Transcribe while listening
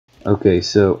Okay,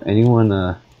 so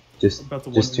anyone just About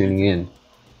to just tuning in,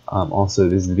 also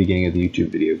this is the beginning of the YouTube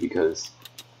video because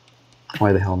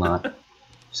why the hell not?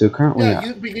 So currently,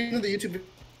 Yeah, beginning of the YouTube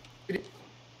video.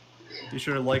 Be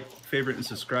sure to like, favorite, and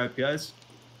subscribe, guys.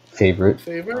 favorite.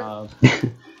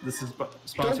 This is Don't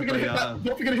sponsored forget, by.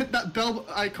 don't forget to hit that bell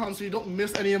icon so you don't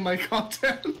miss any of my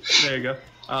content. There you go.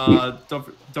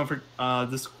 Don't forget.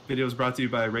 This video is brought to you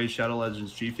by Raid Shadow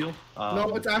Legends G Fuel.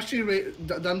 No, it's actually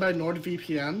done by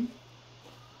NordVPN.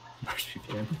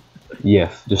 NordVPN.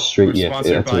 Yeah, just straight We're yeah.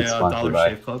 sponsored That's by what it's sponsored Dollar by.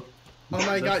 Shave Club. Oh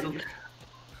my god.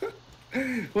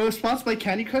 We're sponsored by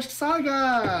Candy Crush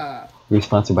Saga. We're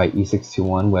sponsored by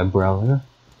𝓢𝓞𝓒𝓘𝓐𝓛 web browser.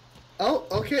 Oh,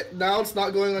 okay. Now it's not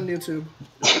going on YouTube.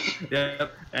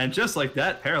 Yep. And just like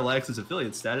that, Parallax's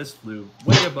affiliate status flew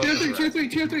way above Tier the 3,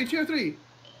 rest. tier 3.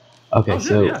 Okay, Oh,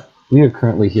 so yeah. we are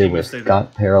currently here Yeah, with stay there.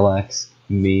 Scott Parallax,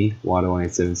 me,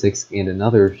 𝓢𝓞𝓒𝓘𝓐𝓛, and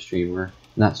another streamer,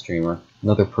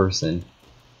 another person,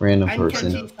 random I'm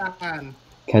person, Ketchy-san.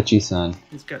 Ketchy-san,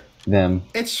 He's got. them.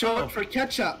 It's short for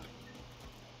ketchup.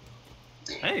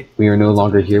 Hey. We are no What's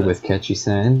longer up with here that? with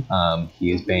Ketchy-san.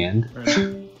 He is banned.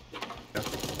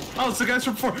 Oh, it's the guys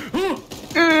from before.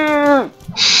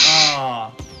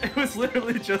 Ah, it was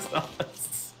literally just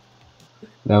us.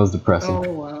 That was depressing.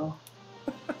 Oh wow.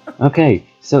 Okay,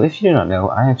 so if you do not know,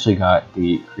 I actually got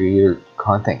the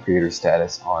content creator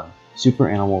status on Super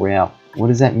Animal Royale. What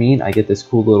does that mean? I get this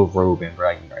cool little robe and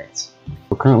bragging rights.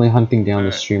 We're currently hunting down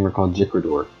this streamer called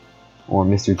𝓢𝓞𝓒𝓘𝓐𝓛, or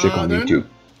Mr. Jick on YouTube.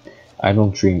 I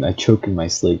don't dream, I choke in my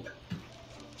sleep.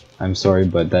 I'm sorry,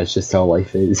 but that's just how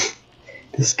life is.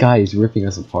 This guy is ripping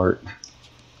us apart.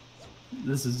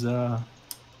 This is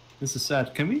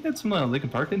sad. Can we get some Linkin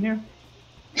Park in here?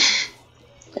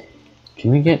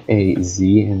 Can we get a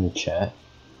Z in the chat?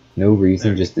 No reason,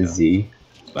 There just we a go. Z.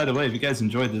 By the way, if you guys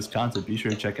enjoyed this content, be sure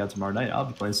to check out tomorrow night. I'll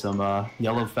be playing some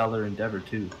Yellow Feller Endeavor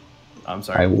too. I'm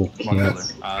sorry. I will One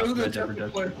cancel. Feller. Red Dead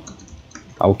Redemption.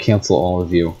 I will cancel all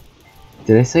of you.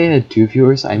 Did I say I had 2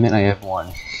 viewers? I meant I have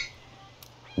 1.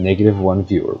 -1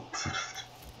 viewer.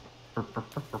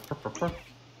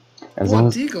 As long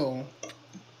as Deagle?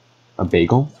 a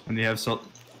bagel? When you have so.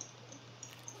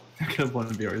 I could have one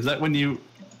viewer. Is that when you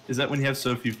have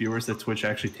so few viewers that Twitch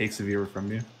actually takes a viewer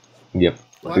from you? Yep.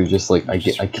 What? They're just like I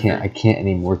can't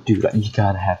anymore, dude. You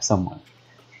gotta have someone.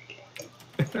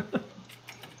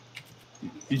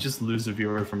 You just lose a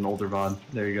viewer from an older VOD.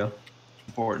 There you go.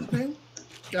 Important. Okay.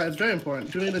 Yeah, it's very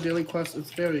important. Doing the daily quest is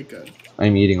very good.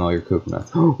 I'm eating all your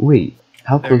coconuts. Oh wait,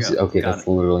 how There we close? go. Okay, Got that's it.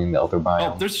 literally in the other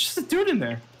biome. Oh, there's just a dude in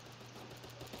there.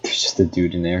 There's just a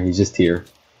dude in there. He's just here.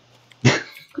 Yeah,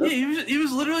 he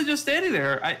was literally just standing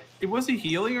there. It wasn't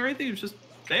healing or anything. He was just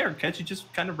there. Ketchy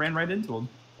just kind of ran right into him.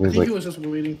 He I was think like, he was just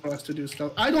waiting for us to do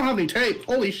stuff. I don't have any tape.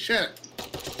 Holy shit.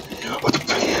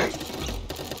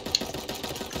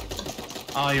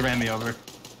 Oh, he ran me over.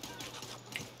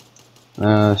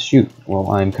 shoot.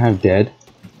 Well, I'm kind of dead.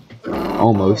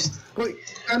 Almost. Wait,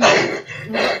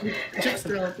 Jack's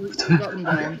down. We got him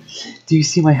down. Do you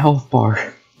see my health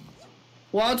bar?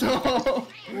 Watto!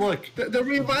 Look, They're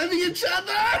reviving each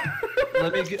other!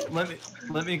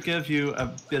 let me give you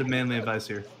a bit of manly advice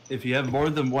here. If you have more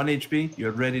than 1 HP,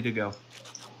 you're ready to go.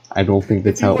 I don't think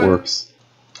that's how it works.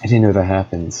 I didn't know that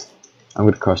happens. I'm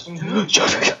gonna crush.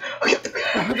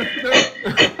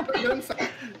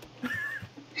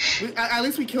 At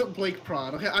least we killed Blake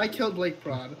Prod. Okay, I killed Blake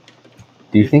Prod.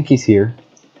 Do you think he's here?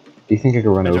 Do you think I could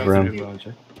run over him?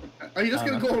 Are you just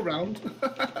gonna go around?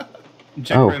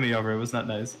 Jack Oh. ran me over. It was not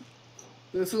nice.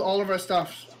 This is all of our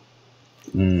stuff.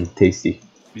 Mmm, tasty.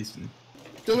 Beastin'.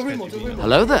 Delivery mode, delivery mode.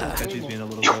 Hello there. Ketchy's being a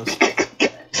little gross.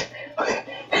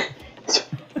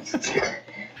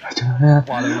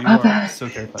 Watto, you are so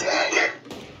terrified.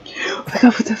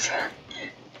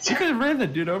 You could have ran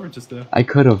that dude over just now. I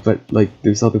could have, but like,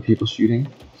 there's other people shooting.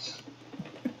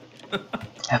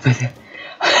 Outside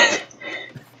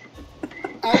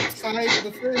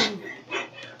the thing.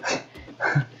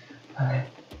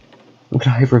 I'm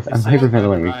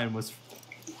hyperventilating. Ryan was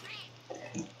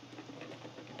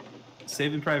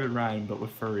Saving Private Ryan, but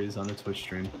with furries on a Twitch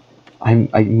stream. I'm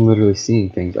literally seeing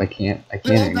things. I can't.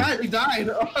 They all anymore. died. They died.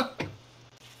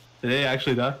 Did they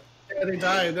actually die? Yeah, they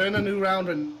died. They're in a new round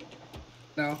right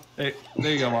now. Hey,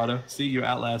 there you go, Watto. See, you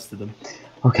outlasted them.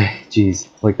 Okay, jeez,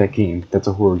 like that game. That's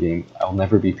a horror game. I'll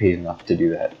never be paid enough to do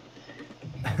that.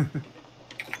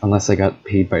 Unless I got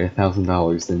paid by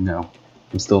 $1,000, then no.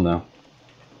 I'm still no.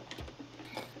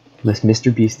 Unless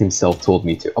Mr. Beast himself told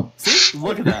me to. Oh. See?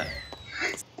 Look at that.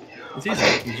 It's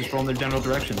easy. You just roll in their general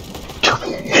direction.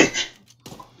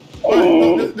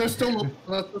 Alright, they're still.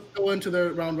 Let's go into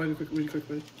their round really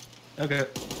quickly. Okay,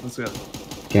 let's go.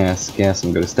 Gas,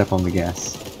 I'm gonna step on the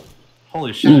gas.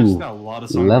 Holy shit, it's Ooh, got a lot of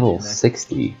songs. level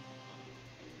 60.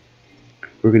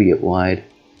 We're gonna get wide.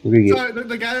 We're gonna get. Sorry,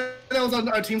 the guy that was on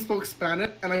our team spoke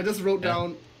Spanish, and I just wrote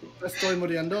down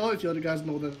𝓢𝓞𝓒𝓚𝓚 if you other guys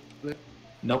know that.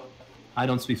 Nope. I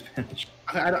don't speak Spanish.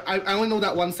 I only know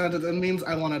that one sentence. It means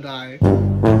I want to die.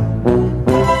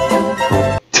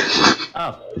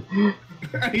 Oh.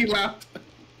 And he laughed.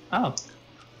 Oh.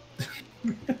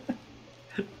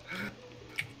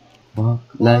 Walk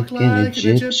like an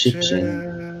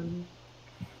Egyptian.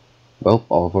 Well,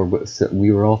 all of our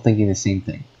we were all thinking the same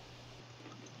thing.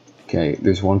 Okay,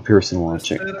 there's one person I want to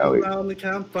check. Oh, wait. Around the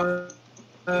campfire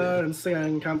and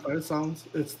sing campfire songs.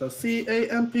 It's the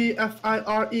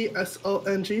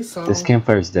𝓢𝓞𝓒𝓚𝓚 song. This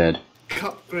campfire's dead.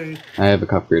 Cup grade. I have a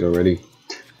cup grade already.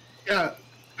 Yeah.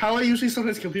 How I usually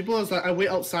sometimes kill people is that I wait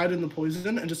outside in the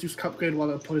poison and just use cup grade while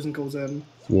the poison goes in.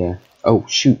 Yeah. Oh,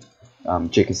 shoot.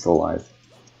 Jake is still alive.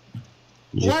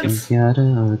 What? Jake got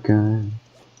a gun.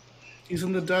 He's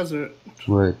in the desert.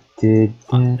 What did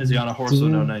that Is he on a horse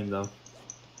with no name, though?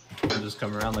 He'll just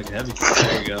come around like a heavy.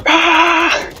 There you go.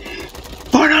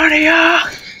 Bonania!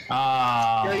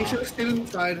 Ah. Yeah, you should have stayed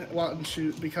inside and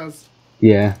shoot because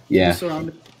Yeah, you're yeah.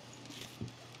 surrounded.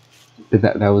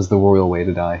 That was the royal way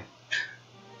to die.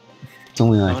 It's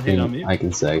only Don't hate on thing me. I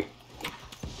can say.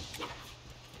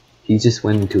 He just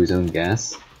went into his own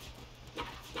gas.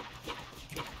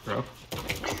 Bro.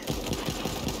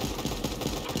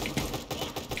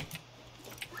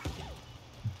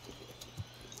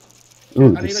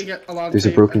 Ooh, I need to get a lot of there's a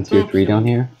tape broken and tier tape. 3 down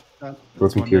here.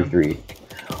 Broken one tier down. 3.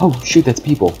 Oh, shoot, that's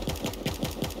people.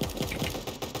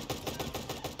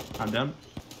 I'm down.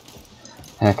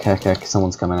 Heck,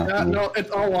 someone's coming Yeah, after me. no,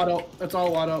 it's all Watto. It's all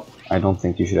Watto. I don't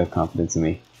think you should have confidence in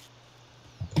me.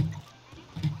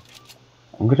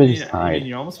 I'm gonna just I mean, hide.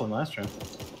 you almost won last round.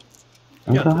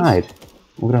 I'm got gonna this. hide.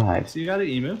 I'm gonna hide. So you got an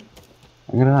emu?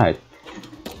 I'm gonna hide.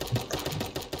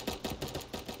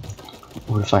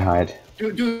 What if I hide?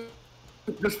 Dude,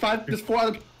 there's four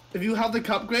other. If you have the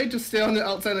cup grade, just stay on the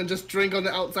outside and just drink on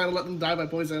the outside and let them die by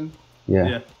poison.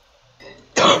 Yeah.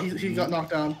 He got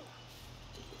knocked down.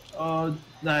 Oh,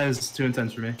 that is too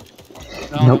intense for me.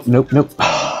 Nope.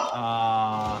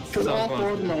 Ah. Because all four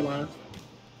of them are alive.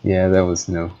 Yeah, there was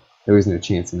no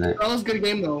chance in that. That was a good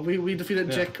game though. We defeated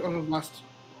Yeah. Jick on the last.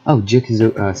 Oh, Jick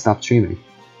has stopped streaming.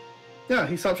 Yeah,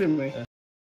 he stopped streaming me.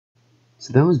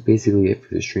 So that was basically it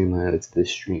for the stream highlights of this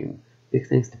stream. Big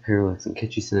thanks to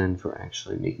𝓢𝓞𝓒𝓚𝓚 for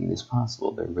actually making this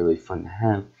possible. They're really fun to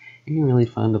have and really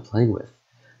fun to play with.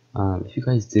 If you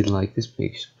guys did like this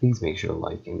page, please make sure to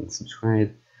like and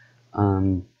subscribe.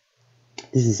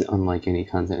 This is unlike any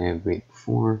content I have made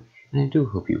before, and I do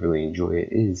hope you really enjoy it.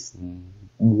 It is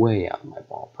way out of my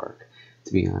ballpark,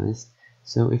 to be honest.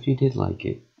 So if you did like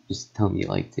it, just tell me you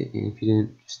liked it, and if you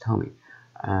didn't, just tell me.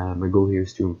 My goal here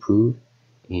is to improve,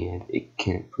 and it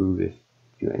can't improve if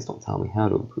you guys don't tell me how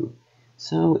to improve.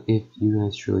 So if you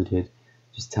guys truly did,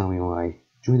 just tell me why.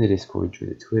 Join the Discord, join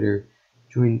the Twitter,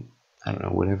 join, I don't know,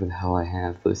 whatever the hell I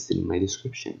have listed in my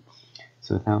description.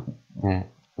 So without that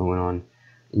going on,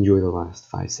 enjoy the last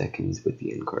 5 seconds with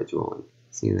the end cards rolling.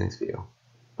 See you in the next video.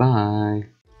 Bye!